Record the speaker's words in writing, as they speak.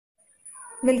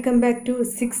Welcome back to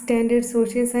 6th Standard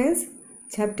Social Science,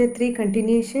 Chapter 3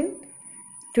 continuation.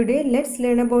 Today let's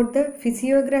learn about the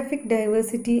physiographic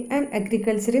diversity and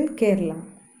agriculture in Kerala.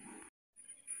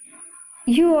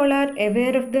 You all are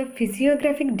aware of the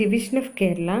physiographic division of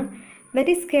Kerala. That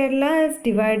is, Kerala is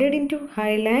divided into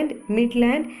highland,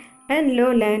 midland and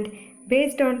lowland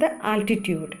based on the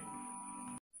altitude.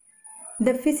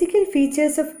 The physical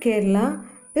features of Kerala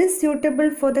is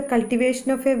suitable for the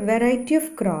cultivation of a variety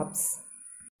of crops.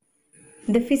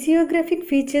 The physiographic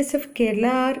features of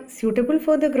Kerala are suitable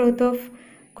for the growth of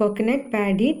coconut,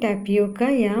 paddy, tapioca,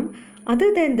 yam. Other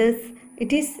than this,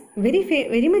 it is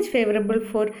very much favorable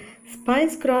for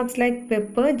spice crops like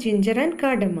pepper, ginger and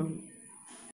cardamom.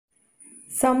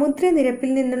 സമുദ്രനിരപ്പിൽ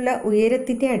നിന്നുള്ള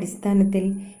ഉയരത്തിൻ്റെ അടിസ്ഥാനത്തിൽ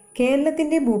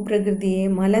കേരളത്തിൻ്റെ ഭൂപ്രകൃതിയെ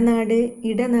മലനാട്,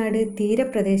 ഇടനാട്,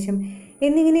 തീരപ്രദേശം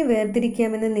എന്നിങ്ങനെ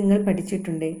വേർതിരിക്കാമെന്ന് നിങ്ങൾ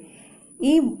പഠിച്ചിട്ടുണ്ട്.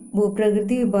 ഈ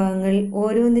ഭൂപ്രകൃതി വിഭാഗങ്ങൾ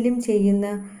ഓരോന്നിലും ചെയ്യുന്ന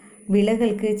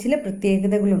വിളകൾക്ക് ചില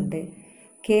പ്രത്യേകതകളുണ്ട്.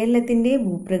 കേരളത്തിൻ്റെ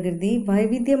ഭൂപ്രകൃതി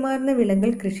വൈവിധ്യമാർന്ന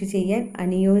വിളകൾ കൃഷി ചെയ്യാൻ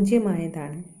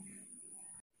അനുയോജ്യമായതാണ്.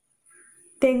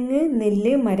 തെങ്ങ്,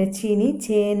 നെല്ല്, മരച്ചീനി,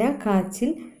 ചേന, കാച്ചിൽ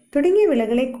തുടങ്ങിയ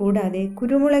വിളകളെ കൂടാതെ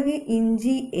കുരുമുളക്,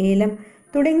 ഇഞ്ചി, ഏലം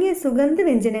തുടങ്ങിയ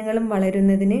സുഗന്ധവ്യഞ്ജനങ്ങളും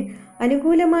വളരുന്നതിന്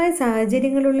അനുകൂലമായ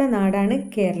സാഹചര്യങ്ങളുള്ള നാടാണ്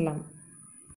Keralam.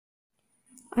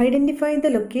 Identify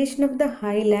the location of the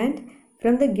highland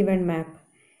from the given map.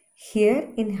 Here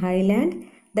in highland,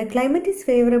 the climate is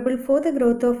favorable for the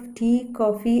growth of tea,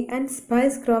 coffee and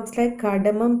spice crops like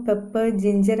cardamom, pepper,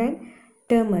 ginger and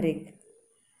turmeric.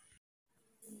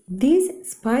 These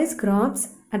spice crops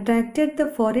attracted the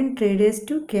foreign traders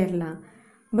to Kerala,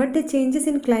 but the changes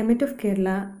in climate of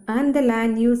Kerala and the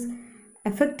land use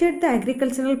affected the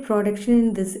agricultural production in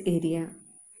this area.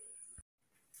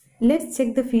 Let's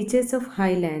check the features of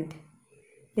highland.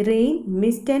 Rain,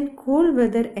 mist and cool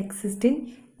weather exist in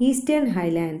eastern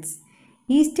highlands.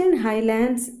 Eastern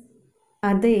highlands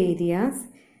are the areas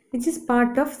which is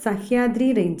part of Sahyadri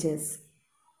ranges.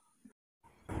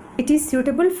 It is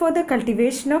suitable for the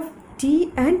cultivation of tea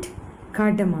and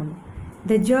cardamom.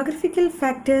 The geographical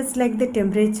factors like the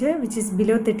temperature, which is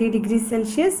below 30 degrees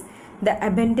Celsius, the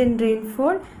abundant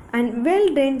rainfall and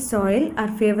well-drained soil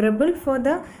are favorable for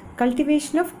the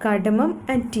cultivation of cardamom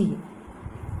and tea.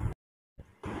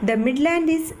 The midland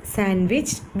is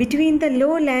sandwiched between the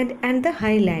lowland and the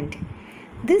highland.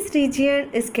 This region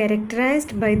is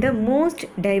characterized by the most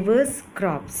diverse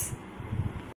crops.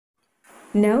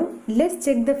 Now let's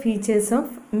check the features of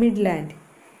midland.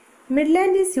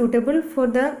 Midland is suitable for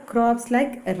the crops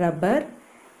like rubber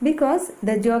because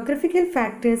the geographical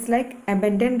factors like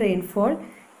abundant rainfall,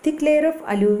 thick layer of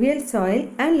alluvial soil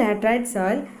and laterite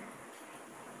soil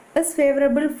is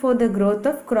favorable for the growth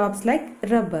of crops like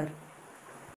rubber.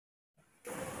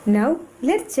 Now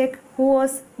let's check who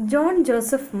was John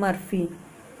Joseph Murphy.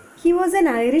 He was an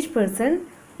Irish person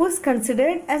who is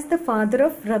considered as the father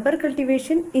of rubber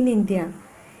cultivation in India.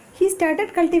 He started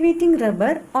cultivating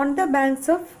rubber on the banks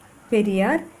of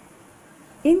Periyar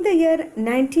in the year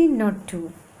 1902.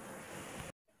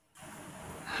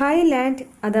 Highland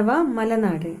അഥവാ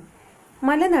മലനാട്.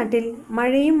 മലനാട്ടിൽ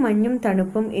മഴയും മഞ്ഞും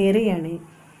തണുപ്പും ഏറെയാണ്.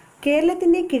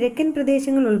 കേരളത്തിൻ്റെ കിഴക്കൻ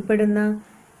പ്രദേശങ്ങൾ ഉൾപ്പെടുന്ന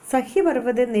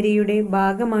സഹ്യപർവ്വത നിരയുടെ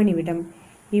ഭാഗമാണിവിടം.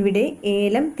 ഇവിടെ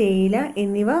ഏലം, തേയില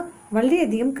എന്നിവ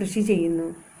വളരെയധികം കൃഷി ചെയ്യുന്നു.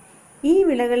 ഈ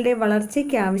വിളകളുടെ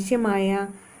വളർച്ചയ്ക്ക് ആവശ്യമായ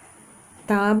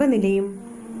താപനിലയും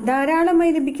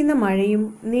ധാരാളമായി ലഭിക്കുന്ന മഴയും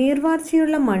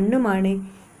നീർവാർച്ചയുള്ള മണ്ണുമാണ്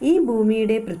ഈ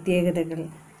ഭൂമിയുടെ പ്രത്യേകതകൾ.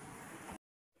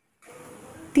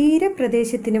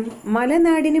 തീരപ്രദേശത്തിനും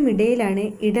മലനാടിനും ഇടയിലാണ്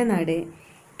ഇടനാട്.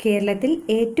 കേരളത്തിൽ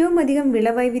ഏറ്റവും അധികം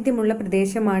വിളവൈവിധ്യമുള്ള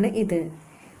പ്രദേശമാണ് ഇത്.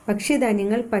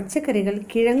 ഭക്ഷ്യധാന്യങ്ങൾ, പച്ചക്കറികൾ,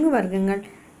 കിഴങ്ങുവർഗ്ഗങ്ങൾ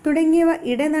തുടങ്ങിയവ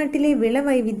ഇടനാട്ടിലെ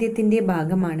വിളവൈവിധ്യത്തിൻ്റെ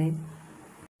ഭാഗമാണ്.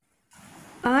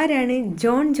 ആരാണ്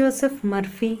ജോൺ ജോസഫ്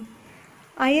മർഫി?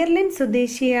 അയർലൻഡ്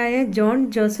സ്വദേശിയായ ജോൺ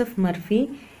ജോസഫ് മർഫി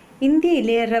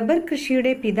ഇന്ത്യയിലെ റബ്ബർ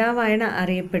കൃഷിയുടെ പിതാവായാണ്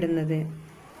അറിയപ്പെടുന്നത്.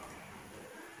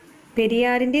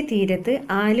 പെരിയാറിൻ്റെ തീരത്ത്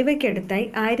ആലുവയ്ക്കടുത്തായി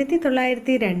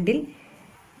 1902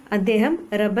 അദ്ദേഹം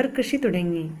റബ്ബർ കൃഷി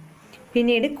തുടങ്ങി.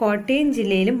 പിന്നീട് കോട്ടയം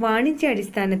ജില്ലയിലും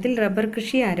വാണിജ്യാടിസ്ഥാനത്തിൽ റബ്ബർ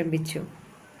കൃഷി ആരംഭിച്ചു.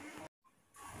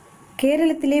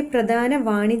 കേരളത്തിലെ പ്രധാന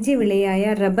വാണിജ്യ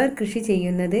വിളയായ റബ്ബർ കൃഷി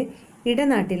ചെയ്യുന്നത്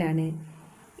ഇടനാട്ടിലാണ്.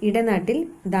 ഇടനാട്ടിൽ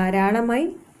ധാരാളമായി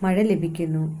മഴ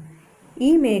ലഭിക്കുന്നു. ഈ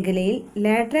മേഖലയിൽ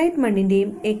ലാറ്ററൈറ്റ്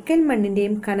മണ്ണിൻ്റെയും എക്കൽ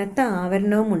മണ്ണിൻ്റെയും കനത്ത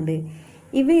ആവരണവുമുണ്ട്.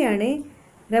 ഇവയാണ്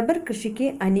റബ്ബർ കൃഷിക്ക്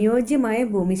അനുയോജ്യമായ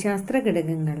ഭൂമിശാസ്ത്ര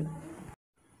ഘടകങ്ങൾ.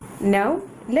 Now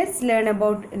let's learn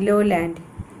about lowland.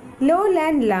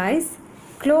 Lowland lies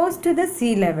close to the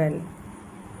sea level.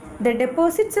 The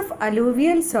deposits of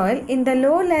alluvial soil in the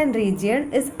lowland region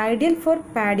is ideal for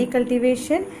paddy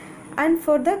cultivation and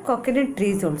for the coconut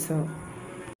trees also.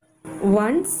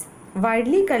 Once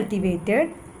widely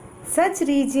cultivated, such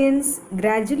regions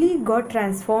gradually got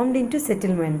transformed into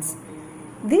settlements.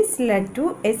 This led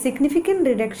to a significant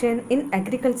reduction in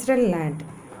agricultural land,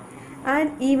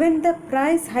 and even the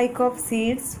price hike of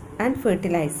seeds and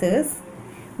fertilizers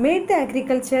made the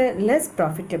agriculture less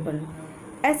profitable.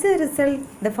 As a result,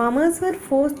 the farmers were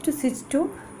forced to switch to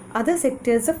other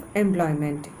sectors of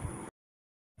employment.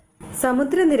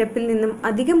 സമുദ്രനിരപ്പിൽ നിന്നും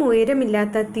അധികം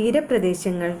ഉയരമില്ലാത്ത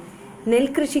തീരപ്രദേശങ്ങൾ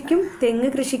നെൽകൃഷിക്കും തെങ്ങ്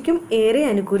കൃഷിക്കും ഏറെ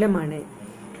അനുകൂലമാണ്.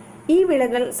 ഈ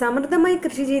വിളകൾ സമൃദ്ധമായി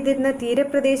കൃഷി ചെയ്തിരുന്ന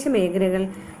തീരപ്രദേശ മേഖലകൾ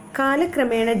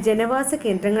കാലക്രമേണ ജനവാസ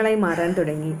കേന്ദ്രങ്ങളായി മാറാൻ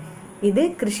തുടങ്ങി. ഇത്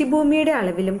കൃഷിഭൂമിയുടെ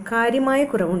അളവിലും കാര്യമായ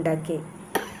കുറവുണ്ടാക്കി.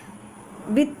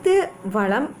 വിത്ത്,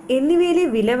 വളം എന്നിവയിലെ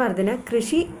വില വർധന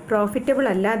കൃഷി പ്രോഫിറ്റബിൾ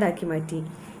അല്ലാതാക്കി മാറ്റി.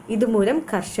 ഇതുമൂലം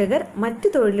കർഷകർ മറ്റു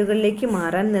തൊഴിലുകളിലേക്ക്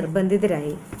മാറാൻ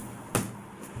നിർബന്ധിതരായി.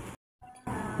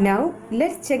 Now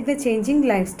let's check the changing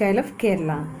lifestyle of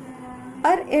Kerala.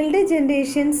 Our elder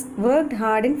generations worked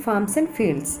hard in farms and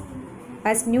fields.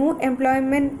 As new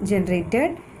employment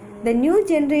generated, the new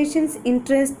generation's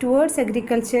interest towards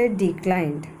agriculture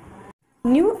declined.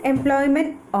 New employment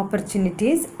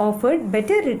opportunities offered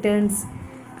better returns,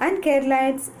 and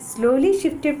Keralites slowly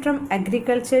shifted from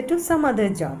agriculture to some other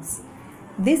jobs.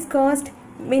 This caused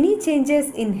many changes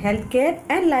in healthcare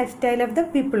and lifestyle of the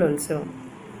people also.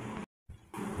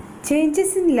 Changes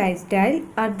in lifestyle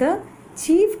are the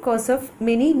chief cause of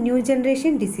many new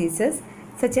generation diseases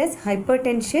such as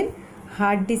hypertension,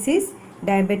 heart disease,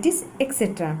 diabetes,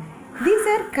 etc. These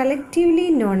are collectively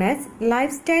known as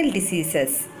lifestyle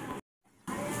diseases.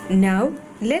 Now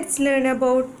let's learn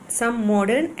about some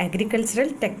modern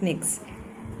agricultural techniques.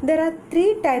 There are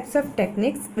 3 types of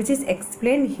techniques which is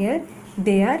explained here.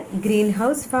 They are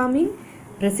greenhouse farming,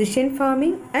 precision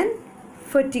farming and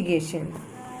fertigation.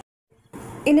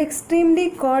 In extremely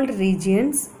cold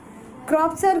regions,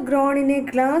 crops are grown in a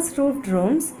glass-roofed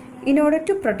rooms in order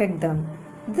to protect them.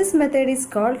 This method is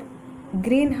called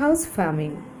greenhouse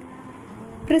farming.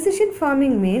 Precision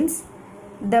farming means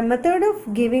the method of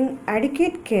giving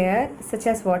adequate care such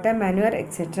as water, manure,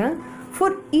 etc.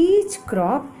 for each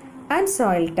crop and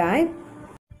soil type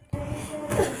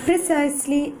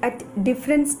precisely at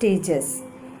different stages.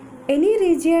 Any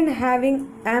region having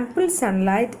ample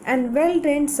sunlight and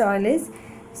well-drained soil is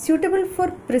suitable for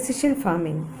precision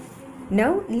farming. Now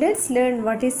let's learn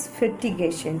what is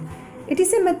fertigation. It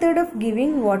is a method of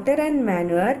giving water and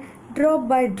manure drop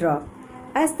by drop.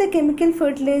 As the chemical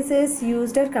fertilizers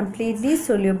used are completely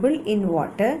soluble in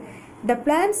water, the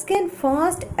plants can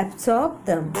fast absorb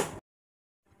them.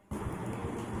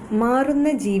 മാറുന്ന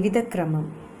ജീവിതക്രമം.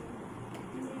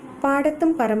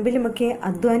 പാടത്തും പറമ്പിലുമൊക്കെ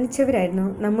അധ്വാനിച്ചവരായിരുന്നു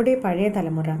നമ്മുടെ പഴയ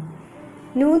തലമുറ.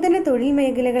 നൂതന തൊഴിൽ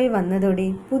മേഖലകൾ വന്നതോടെ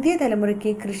പുതിയ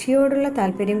തലമുറയ്ക്ക് കൃഷിയോടുള്ള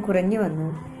താല്പര്യം കുറഞ്ഞു വന്നു.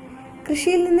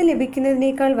 കൃഷിയിൽ നിന്ന്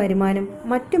ലഭിക്കുന്നതിനേക്കാൾ വരുമാനം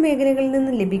മറ്റു മേഖലകളിൽ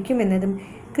നിന്ന് ലഭിക്കുമെന്നതും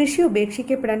കൃഷി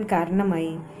ഉപേക്ഷിക്കപ്പെടാൻ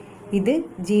കാരണമായി. ഇത്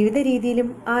ജീവിത രീതിയിലും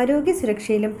ആരോഗ്യ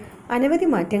സുരക്ഷയിലും അനവധി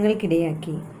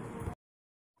മാറ്റങ്ങൾക്കിടയാക്കി.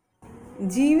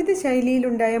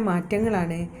 ജീവിതശൈലിയിലുണ്ടായ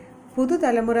മാറ്റങ്ങളാണ്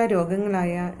പുതുതലമുറ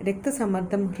രോഗങ്ങളായ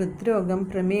രക്തസമ്മർദ്ദം, ഹൃദ്രോഗം,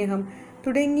 പ്രമേഹം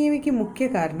തുടങ്ങിയവയ്ക്ക് മുഖ്യ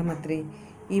കാരണമത്രേ.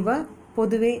 ഇവ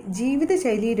പൊതുവെ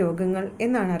ജീവിതശൈലി രോഗങ്ങൾ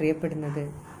എന്നാണ് അറിയപ്പെടുന്നത്.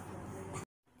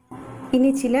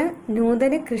 ഇനി ചില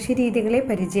നൂതന കൃഷിരീതികളെ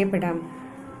പരിചയപ്പെടാം.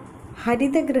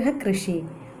 ഹരിതഗൃഹ കൃഷി.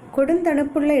 കൊടും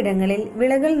തണുപ്പുള്ള ഇടങ്ങളിൽ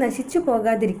വിളകൾ നശിച്ചു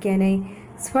പോകാതിരിക്കാനായി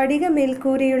സ്ഫടിക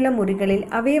മേൽക്കൂരയുള്ള മുറികളിൽ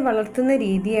അവയെ വളർത്തുന്ന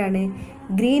രീതിയാണ്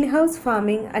ഗ്രീൻ ഹൗസ്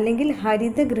ഫാമിംഗ് അല്ലെങ്കിൽ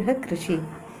ഹരിതഗൃഹ കൃഷി.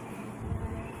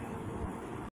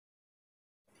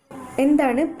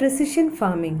 എന്താണ് പ്രിസിഷൻ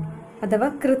ഫാമിംഗ് അഥവാ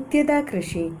കൃത്യതാ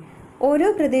കൃഷി? ഓരോ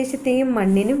പ്രദേശത്തെയും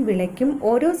മണ്ണിനും വിളയ്ക്കും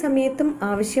ഓരോ സമയത്തും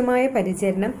ആവശ്യമായ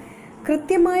പരിചരണം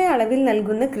കൃത്യമായ അളവിൽ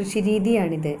നൽകുന്ന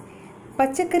കൃഷിരീതിയാണിത്.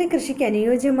 പച്ചക്കറി കൃഷിക്ക്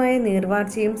അനുയോജ്യമായ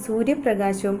നീർവാർച്ചയും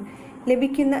സൂര്യപ്രകാശവും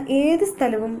ലഭിക്കുന്ന ഏത്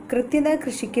സ്ഥലവും കൃത്യതാ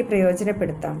കൃഷിക്ക്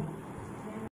പ്രയോജനപ്പെടുത്താം.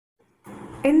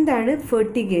 എന്താണ്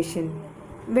ഫെർട്ടിഗേഷൻ?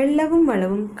 വെള്ളവും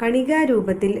വളവും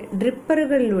കണികാരൂപത്തിൽ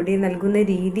ഡ്രിപ്പറുകളിലൂടെ നൽകുന്ന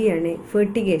രീതിയാണ്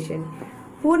ഫെർട്ടിഗേഷൻ.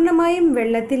 പൂർണ്ണമായും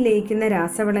വെള്ളത്തിൽ ലയിക്കുന്ന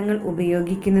രാസവളങ്ങൾ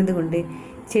ഉപയോഗിക്കുന്നത് കൊണ്ട്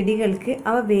ചെടികൾക്ക്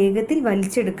അവ വേഗത്തിൽ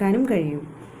വലിച്ചെടുക്കാനും കഴിയും.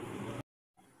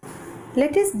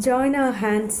 Let us join our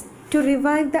hands to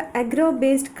revive the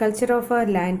agro-based culture of our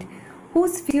land,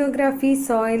 whose physiography,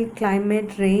 soil, climate,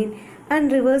 rain,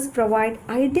 and rivers provide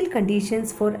ideal conditions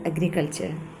for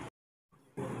agriculture.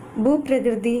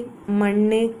 ഭൂപ്രകൃതി,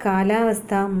 മണ്ണ്,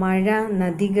 കാലാവസ്ഥ, മഴ,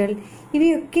 നദികൾ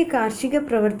ഇവയൊക്കെ കാർഷിക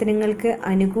പ്രവർത്തനങ്ങൾക്ക്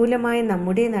അനുകൂലമായ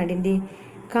നമ്മുടെ നാടിൻ്റെ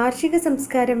കാർഷിക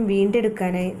സംസ്കാരം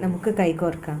വീണ്ടെടുക്കാനായി നമുക്ക്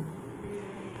കൈകോർക്കാം.